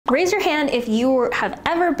Raise your hand if you have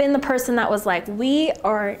ever been the person that was like, we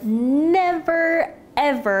are never,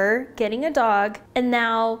 ever getting a dog, and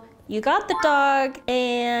now you got the dog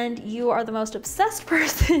and you are the most obsessed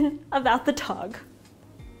person about the dog.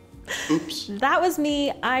 Oops. That was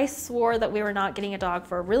me. I swore that we were not getting a dog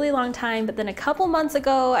for a really long time, but then a couple months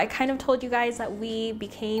ago, I kind of told you guys that we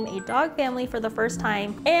became a dog family for the first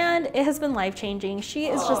time, and it has been life-changing. She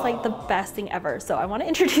is just like the best thing ever. So I want to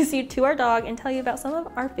introduce you to our dog and tell you about some of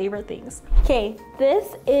our favorite things. Okay,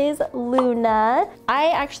 this is Luna.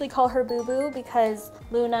 I actually call her Boo Boo because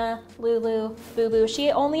Luna, Lulu, Boo Boo,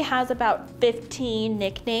 she only has about 15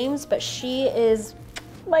 nicknames, but she is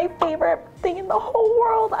my favorite thing in the whole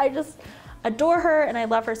world. I just adore her and I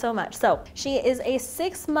love her so much. So she is a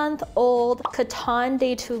 6-month-old Coton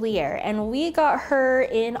de Tulier, and we got her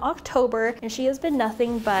in October, and she has been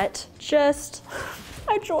nothing but just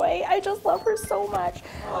a joy. I just love her so much.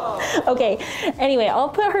 Okay, anyway, I'll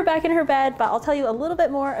put her back in her bed, but I'll tell you a little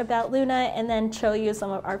bit more about Luna and then show you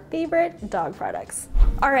some of our favorite dog products.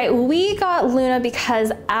 All right, we got Luna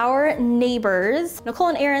because our neighbors, Nicole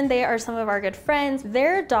and Aaron, they are some of our good friends.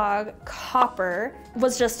 Their dog, Copper,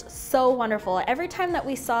 was just so wonderful. Every time that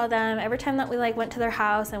we saw them, every time that we went to their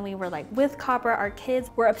house and we were with Copper, our kids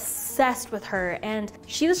were obsessed with her, and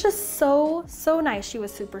she was just so nice. She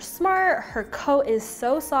was super smart. Her coat is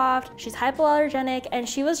so soft. She's hypoallergenic, and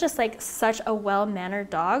she was just such a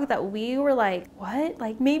well-mannered dog that we were like, what?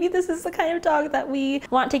 Maybe this is the kind of dog that we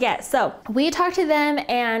want to get. So we talked to them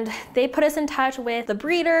and they put us in touch with the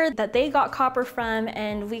breeder that they got Copper from,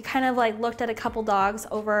 and we kind of looked at a couple dogs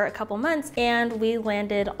over a couple months and we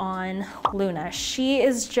landed on Luna. She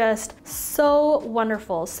is just so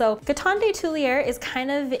wonderful. So Coton de Tulier is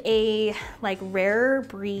kind of a rare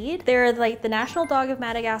breed. They're the national dog of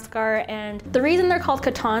Madagascar, and the reason they're called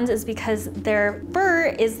Cotons is because their fur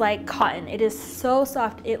is like cotton. It is so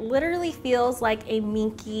soft. It literally feels like a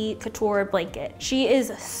minky couture blanket. She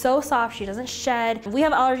is so soft. She doesn't shed. We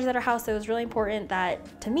have allergies at our house, so it was really important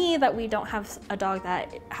to me that we don't have a dog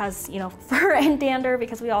that has, fur and dander,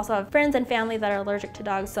 because we also have friends and family that are allergic to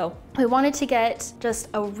dogs. So we wanted to get just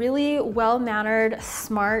a really well-mannered,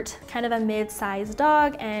 smart, kind of a mid-sized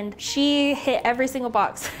dog, and she hit every single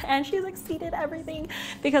box and she's exceeded everything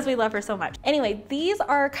because we love her so much. Anyway, these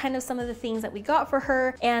are kind of some of the things that we got for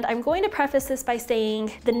her, and I'm going to preface this by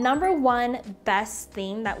saying the #1 best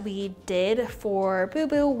thing that we did for Boo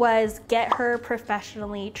Boo was get her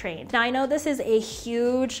professionally trained. Now I know this is a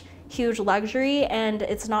huge luxury, and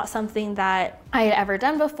it's not something that I had ever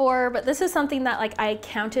done before, but this is something that I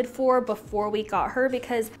accounted for before we got her,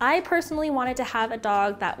 because I personally wanted to have a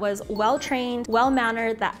dog that was well-trained,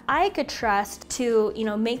 well-mannered, that I could trust to,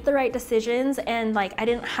 make the right decisions, and I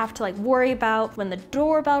didn't have to worry about when the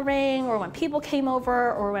doorbell rang or when people came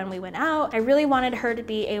over or when we went out. I really wanted her to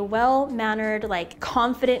be a well-mannered,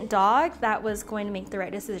 confident dog that was going to make the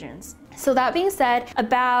right decisions. So that being said,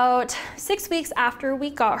 about 6 weeks after we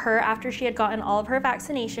got her, after she had gotten all of her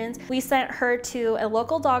vaccinations, we sent her to a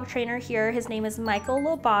local dog trainer here. His name is Michael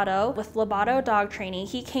Lobato with Lobato Dog Training.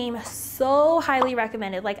 He came so highly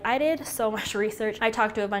recommended. I did so much research. I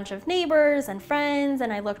talked to a bunch of neighbors and friends,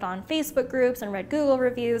 and I looked on Facebook groups and read Google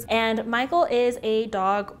reviews, and Michael is a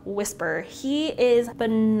dog whisperer. He is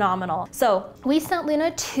phenomenal. So we sent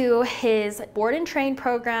Luna to his board and train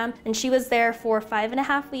program, and she was there for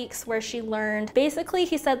 5.5 weeks, where she learned, basically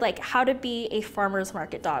he said how to be a farmer's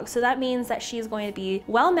market dog. So that means that she's going to be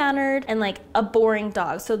well-mannered and a boring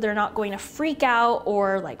dog. So they're not going to freak out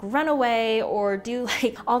or run away or do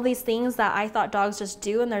all these things that I thought dogs just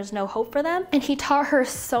do and there's no hope for them. And he taught her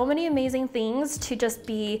so many amazing things to just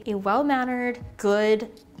be a well-mannered, good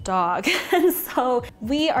dog. And so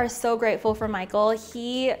we are so grateful for Michael.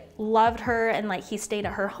 He loved her, and he stayed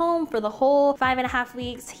at her home for the whole 5.5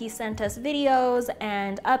 weeks. He sent us videos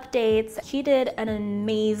and updates. He did an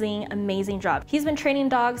amazing job. He's been training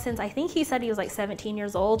dogs since I think he said he was 17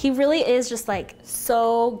 years old. He really is just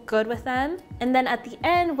so good with them. And then at the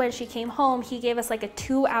end, when she came home, he gave us a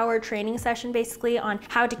 2-hour training session basically on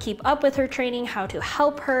how to keep up with her training, how to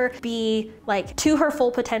help her be to her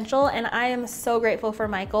full potential. And I am so grateful for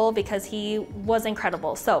Michael because he was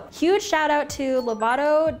incredible. So huge shout out to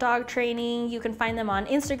Lobato Dog Training. You can find them on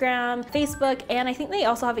Instagram, Facebook, and I think they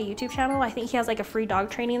also have a YouTube channel. I think he has a free dog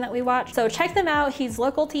training that we watch. So check them out. He's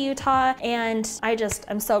local to Utah, and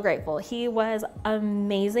I'm so grateful. He was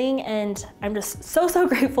amazing, and I'm just so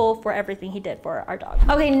grateful for everything he did for our dog.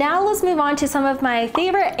 Okay, now let's move on to some of my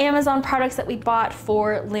favorite Amazon products that we bought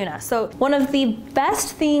for Luna. So one of the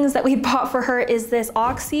best things that we bought for her is this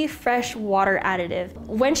Oxy Fresh Water Additive.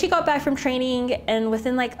 When she got back from training, and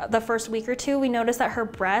within the first week or two, we noticed that her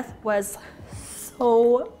breath was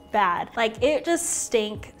so bad. Like it just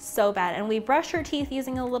stank so bad. And we brushed her teeth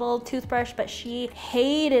using a little toothbrush, but she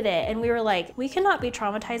hated it. And we were like, we cannot be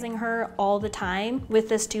traumatizing her all the time with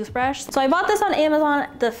this toothbrush. So I bought this on Amazon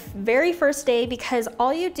the very first day because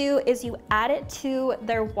all you do is you add it to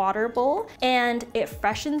their water bowl and it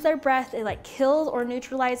freshens their breath. It like kills or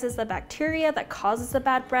neutralizes the bacteria that causes the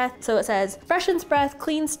bad breath. So it says freshens breath,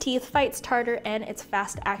 cleans teeth, fights tartar, and it's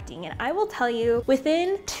fast acting. And I will tell you,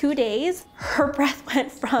 within 2 days, her breath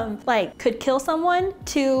went from like could kill someone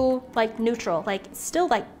to like neutral, like still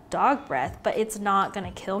like dog breath, but it's not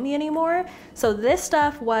gonna kill me anymore. So this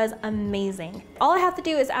stuff was amazing. All I have to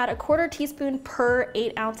do is add a 1/4 teaspoon per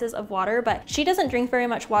 8 ounces of water, but she doesn't drink very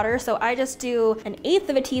much water, so I just do 1/8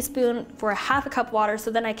 of a teaspoon for a 1/2 cup water,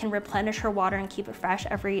 so then I can replenish her water and keep it fresh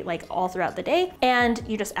every like all throughout the day. And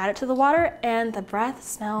you just add it to the water and the breath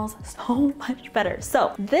smells so much better.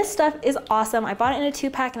 So this stuff is awesome. I bought it in a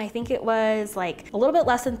 2-pack and I think it was like a little bit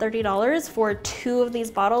less than $30 for 2 of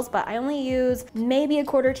these bottles, but I only use maybe a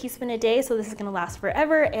 1/4 teaspoon a day, so this is gonna last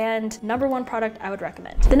forever, and #1 product I would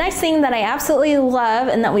recommend. The next thing that I absolutely love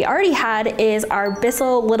and that we already had is our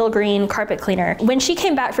Bissell Little Green carpet cleaner. When she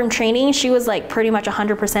came back from training, she was like pretty much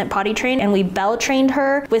 100% potty trained, and we bell trained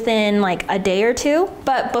her within like a day or 2.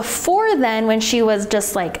 But before then, when she was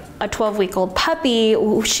just like a 12-week-old puppy,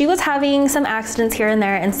 she was having some accidents here and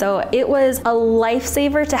there, and so it was a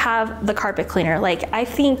lifesaver to have the carpet cleaner. Like I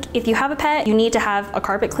think if you have a pet, you need to have a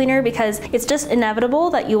carpet cleaner because it's just inevitable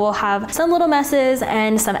that you will have some little messes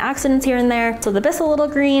and some accidents here and there. So the Bissell Little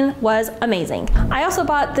Green was amazing. I also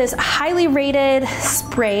bought this highly rated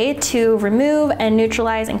spray to remove and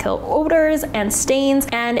neutralize and kill odors and stains,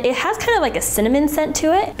 and it has kind of like a cinnamon scent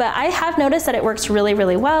to it, but I have noticed that it works really,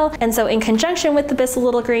 really well. And so in conjunction with the Bissell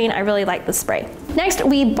Little Green, I really like the spray. Next,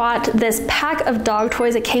 we bought this pack of dog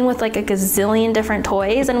toys. It came with like a gazillion different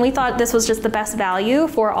toys, and we thought this was just the best value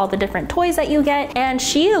for all the different toys that you get, and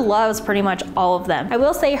she loves pretty much all of them. I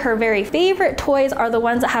will say her very favorite toys are the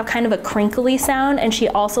ones that have kind of a crinkly sound, and she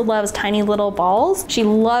also loves tiny little balls. She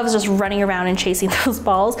loves just running around and chasing those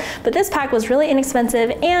balls, but this pack was really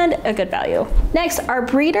inexpensive and a good value. Next, our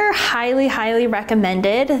breeder highly, highly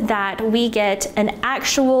recommended that we get an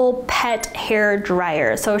actual pet hair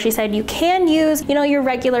dryer. So she said you can use, you know, your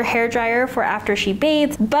regular hair dryer for after she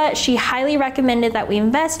bathes, but she highly recommended that we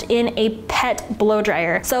invest in a pet blow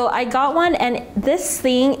dryer. So I got one, and this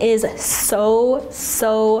thing is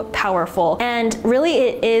so powerful, and really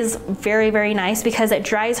it is very, very nice because it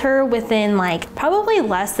dries her within like probably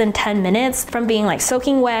less than 10 minutes from being like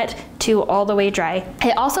soaking wet to all the way dry.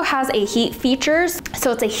 It also has a heat features,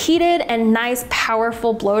 so it's a heated and nice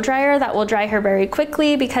powerful blow dryer that will dry her very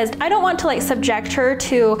quickly, because I don't want to like subject her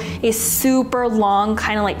to a super long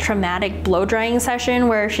kind of like traumatic blow drying session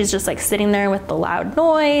where she's just like sitting there with the loud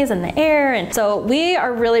noise and the air. And so we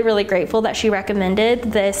are really, really grateful that she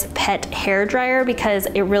recommended this pet hair dryer because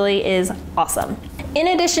it really is awesome. In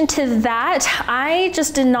addition to that, I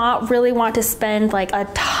just did not really want to spend like a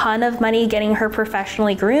ton of money getting her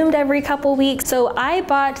professionally groomed every couple weeks. So I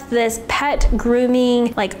bought this pet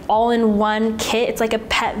grooming like all-in-one kit. It's like a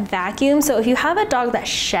pet vacuum. So if you have a dog that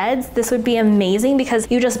sheds, this would be amazing because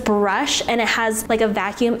you just brush and it has like a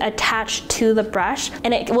vacuum attached to the brush,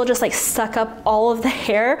 and it will just like suck up all of the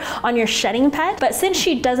hair on your shedding pet. But since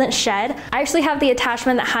she doesn't shed, I actually have the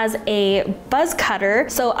attachment that has a buzz cutter,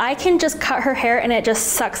 so I can just cut her hair and it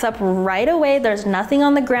just sucks up right away. There's nothing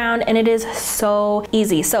on the ground, and it is so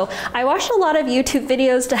easy. So I watched a lot of YouTube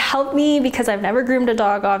videos to help me because I've never groomed a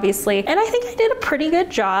dog, obviously, and I think I did a pretty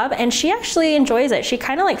good job, and she actually enjoys it. She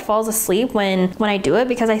kind of like falls asleep when I do it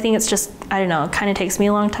because I think it's just, I don't know, it kind of takes me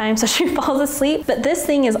a long time, so she falls asleep. But this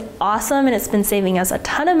thing is awesome, and it's been saving us a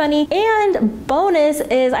ton of money. And bonus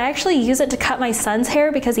is I actually use it to cut my son's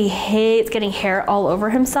hair because he hates getting hair all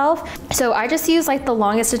over himself. So I just use like the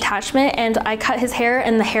longest attachment, and I cut his hair,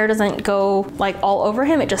 and the hair doesn't go like all over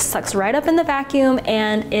him. It just sucks right up in the vacuum,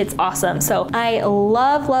 and it's awesome. So I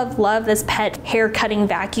love, love, love this pet hair cutting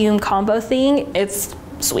vacuum combo thing. It's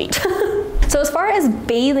sweet. So as far as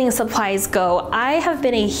bathing supplies go, I have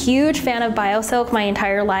been a huge fan of BioSilk my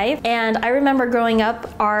entire life. And I remember growing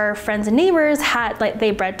up, our friends and neighbors had, like,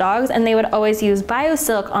 they bred dogs, and they would always use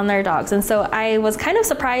BioSilk on their dogs. And so I was kind of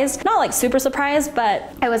surprised, not like super surprised,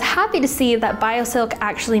 but I was happy to see that BioSilk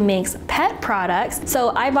actually makes pet products.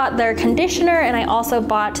 So I bought their conditioner, and I also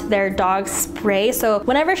bought their dog spray. So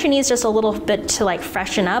whenever she needs just a little bit to like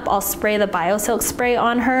freshen up, I'll spray the BioSilk spray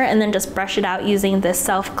on her and then just brush it out using this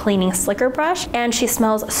self-cleaning slicker brush. Fresh, and she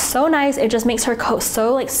smells so nice. It just makes her coat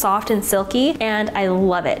so like soft and silky, and I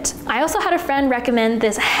love it. I also had a friend recommend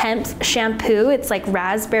this hemp shampoo. It's like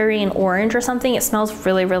raspberry and orange or something. It smells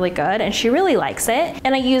really, really good, and she really likes it.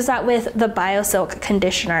 And I use that with the BioSilk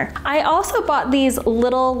conditioner. I also bought these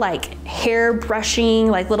little like hair brushing,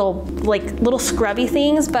 like little scrubby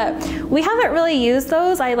things, but we haven't really used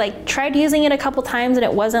those. I like tried using it a couple times and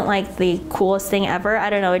it wasn't like the coolest thing ever. I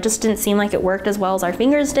don't know, it just didn't seem like it worked as well as our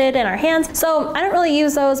fingers did and our hands. So I don't really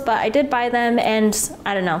use those, but I did buy them, and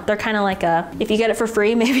I don't know, they're kind of like a, if you get it for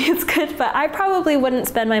free, maybe it's good, but I probably wouldn't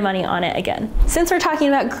spend my money on it again. Since we're talking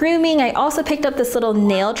about grooming, I also picked up this little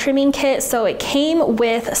nail trimming kit. So it came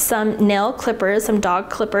with some nail clippers, some dog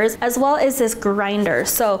clippers, as well as this grinder.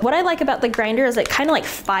 So what I like about the grinder is it kind of like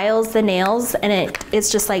files the nails, and it's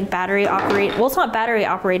just like battery operated. Well, it's not battery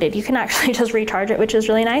operated. You can actually just recharge it, which is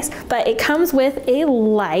really nice. But it comes with a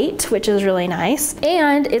light, which is really nice.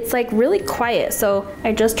 And it's like really quiet. So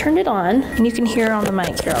I just turned it on, and you can hear on the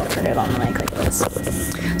mic here. I'll turn it on the mic like this.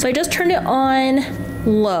 So I just turned it on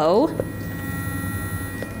low,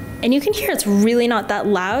 and you can hear it's really not that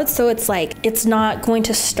loud, so it's like it's not going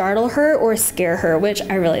to startle her or scare her, which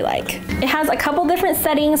I really like. It has a couple different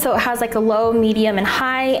settings, so it has like a low, medium, and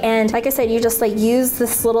high, and like I said, you just like use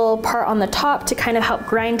this little part on the top to kind of help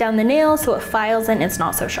grind down the nail so it files and it's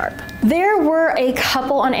not so sharp. There were a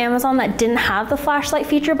couple on Amazon that didn't have the flashlight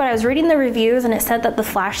feature, but I was reading the reviews and it said that the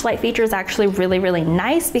flashlight feature is actually really, really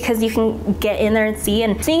nice because you can get in there and see,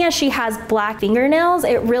 and seeing as she has black fingernails,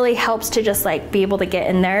 it really helps to just like be able to get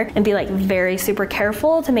in there and be like very super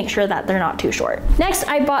careful to make sure that they're not too short. Next,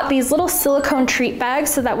 I bought these little silicone treat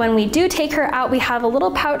bags so that when we do take her out, we have a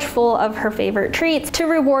little pouch full of her favorite treats to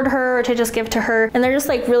reward her or to just give to her. And they're just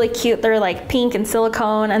like really cute. They're like pink and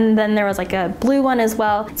silicone, and then there was like a blue one as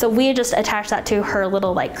well. So we just attached that to her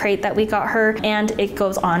little like crate that we got her, and it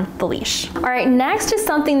goes on the leash. All right, next is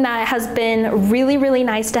something that has been really, really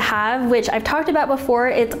nice to have, which I've talked about before.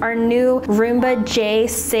 It's our new Roomba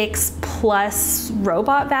J6 Plus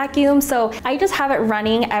robot vacuum. So I just have it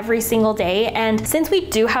running every single day. And since we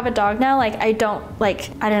do have a dog now, like I don't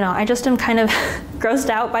know, I just am kind of grossed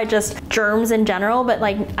out by just germs in general, but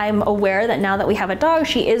like I'm aware that now that we have a dog,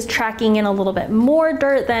 she is tracking in a little bit more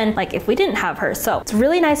dirt than like if we didn't have her. So it's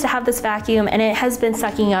really nice to have this vacuum, and it has been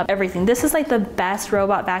sucking up everything. This is like the best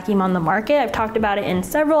robot vacuum on the market. I've talked about it in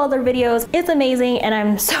several other videos. It's amazing, and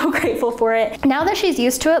I'm so grateful for it. Now that she's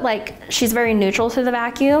used to it, like she's very neutral to the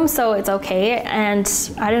vacuum, so it's okay. And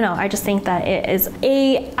I don't know, I just think that it is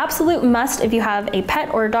a absolute must if you have a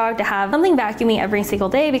pet or a dog to have something vacuuming every single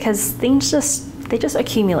day, because things they just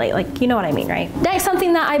accumulate, like, you know what I mean, right? Next,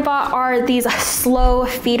 something that I bought are these slow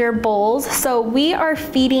feeder bowls. So we are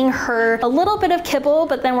feeding her a little bit of kibble,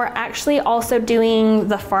 but then we're actually also doing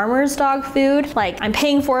the farmer's dog food. Like I'm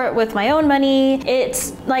paying for it with my own money.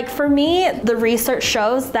 It's like, for me, the research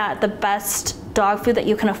shows that the best dog food that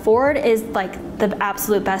you can afford is like the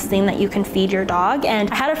absolute best thing that you can feed your dog. And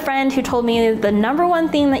I had a friend who told me the #1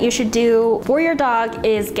 thing that you should do for your dog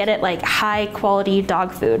is get it like high quality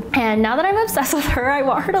dog food. And now that I'm obsessed with her, I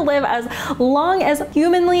want her to live as long as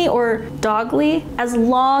humanly or dogly, as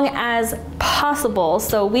long as possible.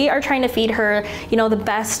 So we are trying to feed her, you know, the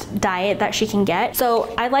best diet that she can get.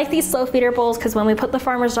 So I like these slow feeder bowls because when we put the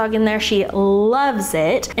farmer's dog in there, she loves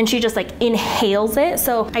it and she just like inhales it.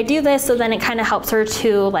 So I do this so then it kind of helps her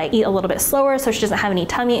to like eat a little bit slower so she doesn't have any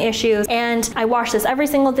tummy issues. And I wash this every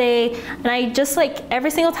single day, and I just like every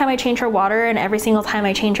single time I change her water and every single time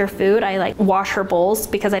I change her food, I like wash her bowls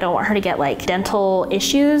because I don't want her to get like dental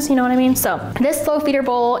issues, you know what I mean? So this slow feeder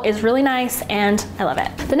bowl is really nice and I love it.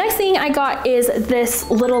 The next thing I got is this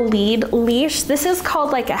little lead leash. This is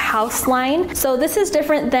called like a house line. So this is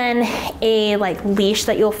different than a like leash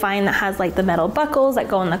that you'll find that has like the metal buckles that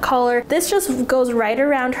go in the collar. This just goes right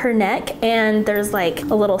around her neck, and there's like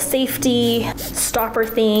a little safety stopper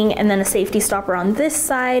thing and then a safety stopper on this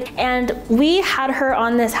side. And we had her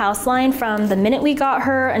on this house line from the minute we got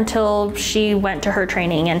her until she went to her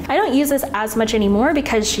training. And I don't use this as much anymore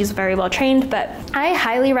because she's very well trained, but I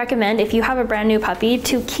highly recommend if you have a brand new puppy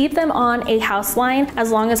to keep them on a house line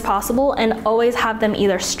as long as possible, and always have them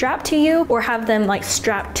either strapped to you or have them like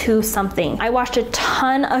strapped to something. I watched a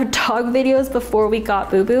ton of dog videos before we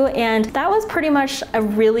got Boo Boo, and that was pretty much a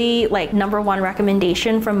really like #1 #1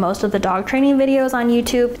 recommendation from most of the dog training videos on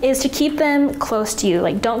YouTube is to keep them close to you.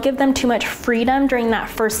 Like, don't give them too much freedom during that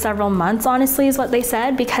first several months, honestly, is what they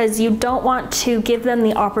said, because you don't want to give them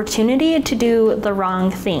the opportunity to do the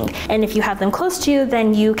wrong thing. And if you have them close to you,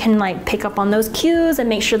 then you can like pick up on those cues and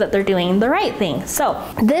make sure that they're doing the right thing. So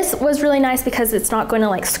this was really nice because it's not going to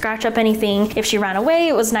like scratch up anything. If she ran away,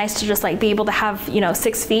 it was nice to just like be able to have, you know,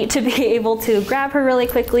 6 feet to be able to grab her really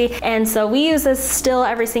quickly. And so we use this still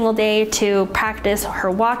every single day to practice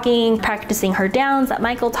her walking, practicing her downs that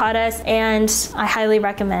Michael taught us, and I highly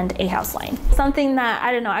recommend A House Line. Something that,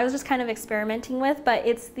 I don't know, I was just kind of experimenting with, but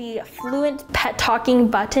it's the Fluent Pet Talking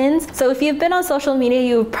buttons. So if you've been on social media,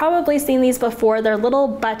 you've probably seen these before. They're little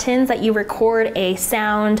buttons that you record a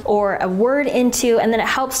sound or a word into, and then it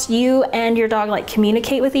helps you and your dog like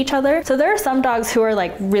communicate with each other. So there are some dogs who are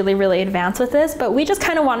like really advanced with this, but we just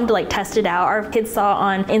kind of wanted to like test it out. Our kids saw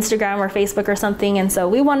on Instagram or Facebook or something, and so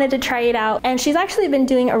we wanted to try it out, and she's actually been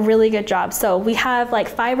doing a really good job. So we have like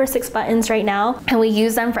 5 or 6 buttons right now, and we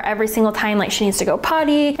use them for every single time like she needs to go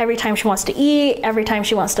potty, every time she wants to eat, every time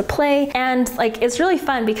she wants to play. And like it's really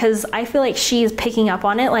fun because I feel like she's picking up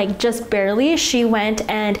on it. Like just barely, she went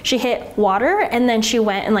and she hit water, and then she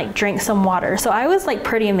went and like drank some water. So I was like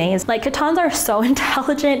pretty amazed. Like Catons are so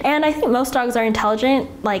intelligent, and I think most dogs are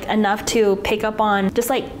intelligent like enough to pick up on just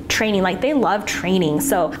like training. Like they love training.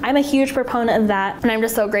 So I'm a huge proponent of that, and I'm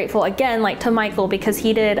just so grateful again like to Michael because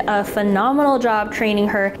he did a phenomenal job training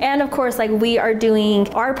her. And of course like we are doing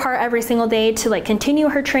our part every single day to like continue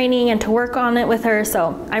her training and to work on it with her.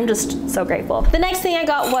 So I'm just so grateful. The next thing I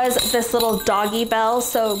got was this little doggy bell.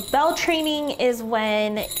 So bell training is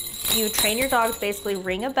when you train your dog to basically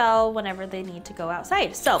ring a bell whenever they need to go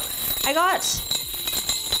outside. So I got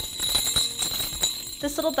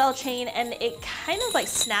this little bell chain, and it kind of like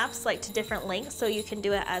snaps like to different lengths, so you can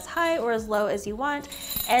do it as high or as low as you want.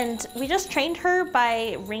 And we just trained her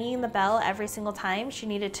by ringing the bell every single time she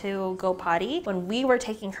needed to go potty when we were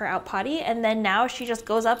taking her out potty, and then now she just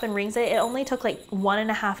goes up and rings it. It only took like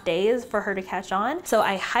 1.5 days for her to catch on. So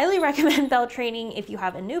I highly recommend bell training if you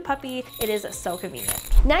have a new puppy. It is so convenient.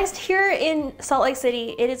 Next, here in Salt Lake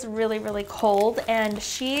City, it is really cold, and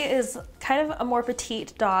she is kind of a more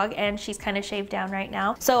petite dog, and she's kind of shaved down right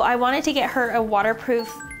now. So I wanted to get her a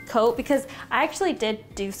waterproof coat because I actually did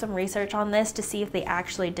do some research on this to see if they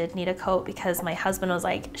actually did need a coat, because my husband was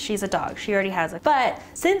like, she's a dog, she already has it. But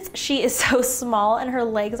since she is so small and her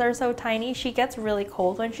legs are so tiny, she gets really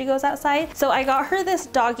cold when she goes outside. So I got her this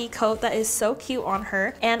doggy coat that is so cute on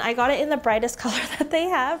her, and I got it in the brightest color that they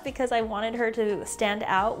have because I wanted her to stand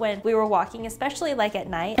out when we were walking, especially like at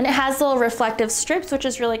night. And it has little reflective strips, which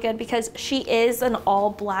is really good because she is an all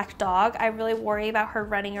black dog. I really worry about her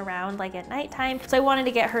running around like at nighttime, so I wanted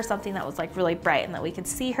to get her something that was like really bright and that we could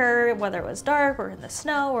see her whether it was dark or in the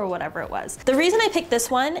snow or whatever it was. The reason I picked this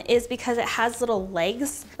one is because it has little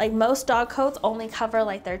legs. Like most dog coats only cover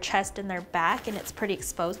like their chest and their back, and it's pretty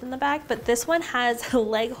exposed in the back, but this one has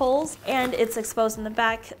leg holes and it's exposed in the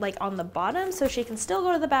back like on the bottom, so she can still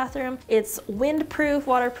go to the bathroom. It's windproof,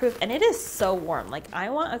 waterproof, and it is so warm. Like I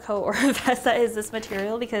want a coat or a vest that is this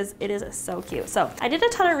material because it is so cute. So I did a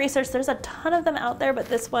ton of research. There's a ton of them out there, but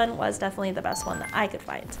this one was definitely the best one that I could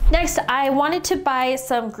find. Next, I wanted to buy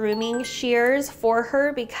some grooming shears for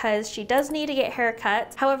her because she does need to get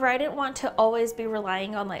haircuts. However, I didn't want to always be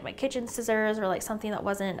relying on like my kitchen scissors or like something that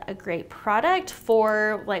wasn't a great product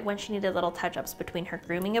for like when she needed little touch-ups between her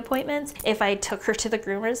grooming appointments if I took her to the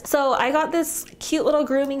groomers. So I got this cute little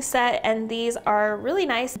grooming set, and these are really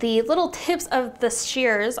nice. The little tips of the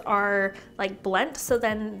shears are like blunt, so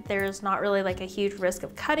then there's not really like a huge risk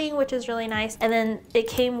of cutting, which is really nice. And then it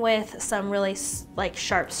came with some really like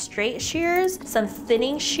sharp straight shears, some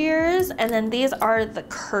thinning shears, and then these are the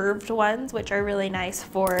curved ones, which are really nice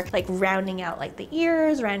for like rounding out like the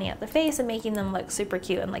ears, rounding out the face, and making them look super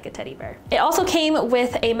cute and like a teddy bear. It also came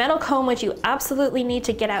with a metal comb, which you absolutely need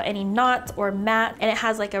to get out any knots or mat, and it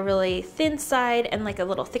has like a really thin side and like a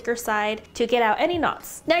little thicker side to get out any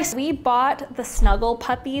knots. Next, we bought the Snuggle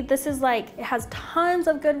puppy. This is like, it has tons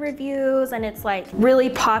of good reviews and it's like really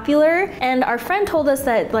popular, and our friend told us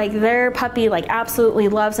that like their puppy like absolutely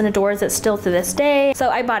loves and adores it still to this day. So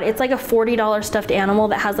I bought it. It's like a $40 stuffed animal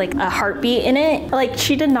that has like a heartbeat in it. Like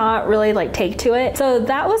she did not really like take to it. So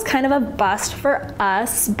that was kind of a bust for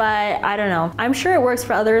us, but I don't know. I'm sure it works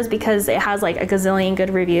for others because it has like a gazillion good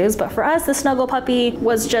reviews. But for us, the Snuggle puppy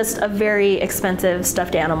was just a very expensive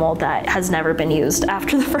stuffed animal that has never been used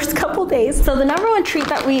after the first couple days. So the #1 treat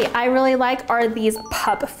that I really like are these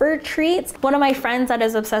pup fur treats. One of my friends that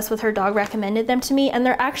is obsessed with her dog recommended them to me, and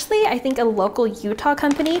they're actually, I think, a local Utah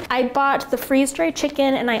company. I bought the freeze-dried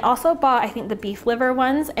chicken and I also bought, I think, the beef liver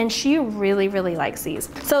ones, and she really, really likes these.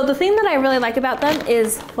 So the thing that I really like about them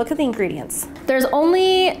is, look at the ingredients. There's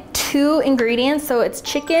only 2 ingredients, so it's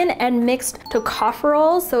chicken and mixed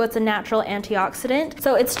tocopherol, so it's a natural antioxidant.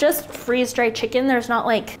 So it's just freeze-dried chicken. There's not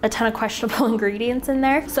like a ton of questionable ingredients in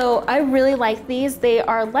there. So I really like these. They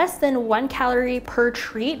are less than 1 calorie per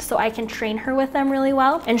treat, so I can train her with them really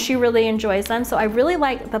well, and she really enjoys them. So I really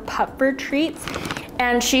like the Pupford treats,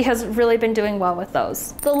 and she has really been doing well with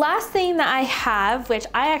those. The last thing that I have, which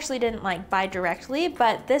I actually didn't like buy directly,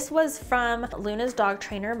 but this was from Luna's dog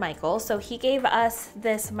trainer, Michael. So he gave us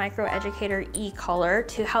this Microeducator e-collar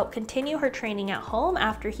to help continue her training at home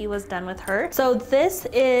after he was done with her. So this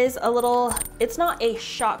is a little, it's not a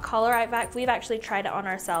shock collar. We've actually tried it on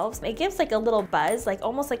ourselves. It gives like a little buzz, like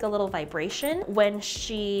almost like a little vibration when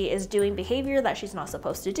she is doing behavior that she's not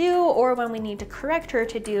supposed to do, or when we need to correct her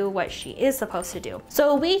to do what she is supposed to do.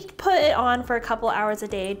 So we put it on for a couple hours a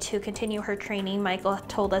day to continue her training. Michael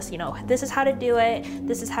told us, you know, this is how to do it,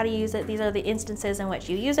 this is how to use it, these are the instances in which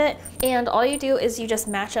you use it. And all you do is you just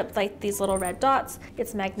match up like these little red dots.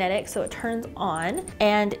 It's magnetic, so it turns on,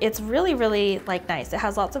 and it's really, really like nice. It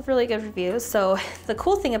has lots of really good reviews. So the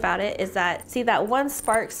cool thing about it is that, see that one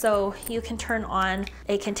spark, so you can turn on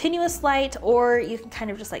a continuous light, or you can kind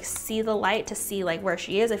of just like see the light to see like where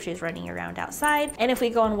she is if she's running around outside. And if we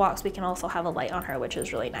go on walks, we can also have a light on her, which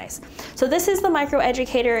is really nice. So this is the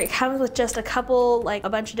Microeducator. It comes with just a couple, like a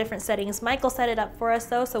bunch of different settings. Michael set it up for us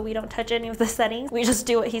though, so we don't touch any of the settings. We just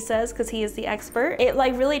do what he says because he is the expert. It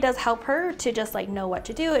like really does help her to just like know what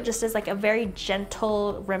to do. It just is like a very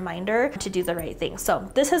gentle reminder to do the right thing. So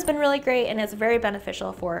this has been really great, and it's very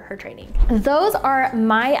beneficial for her training. Those are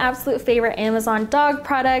my absolute favorite Amazon dog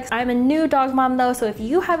products. I'm a new dog mom though, so if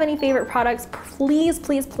you have any favorite products, please,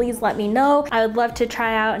 please, please let me know. I would love to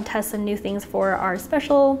try out and test some new things for our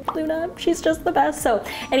special Luna. She's just the best. So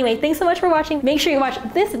anyway, thanks so much for watching. Make sure you watch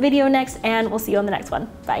this video next, and we'll see you on the next one.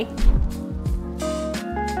 Bye.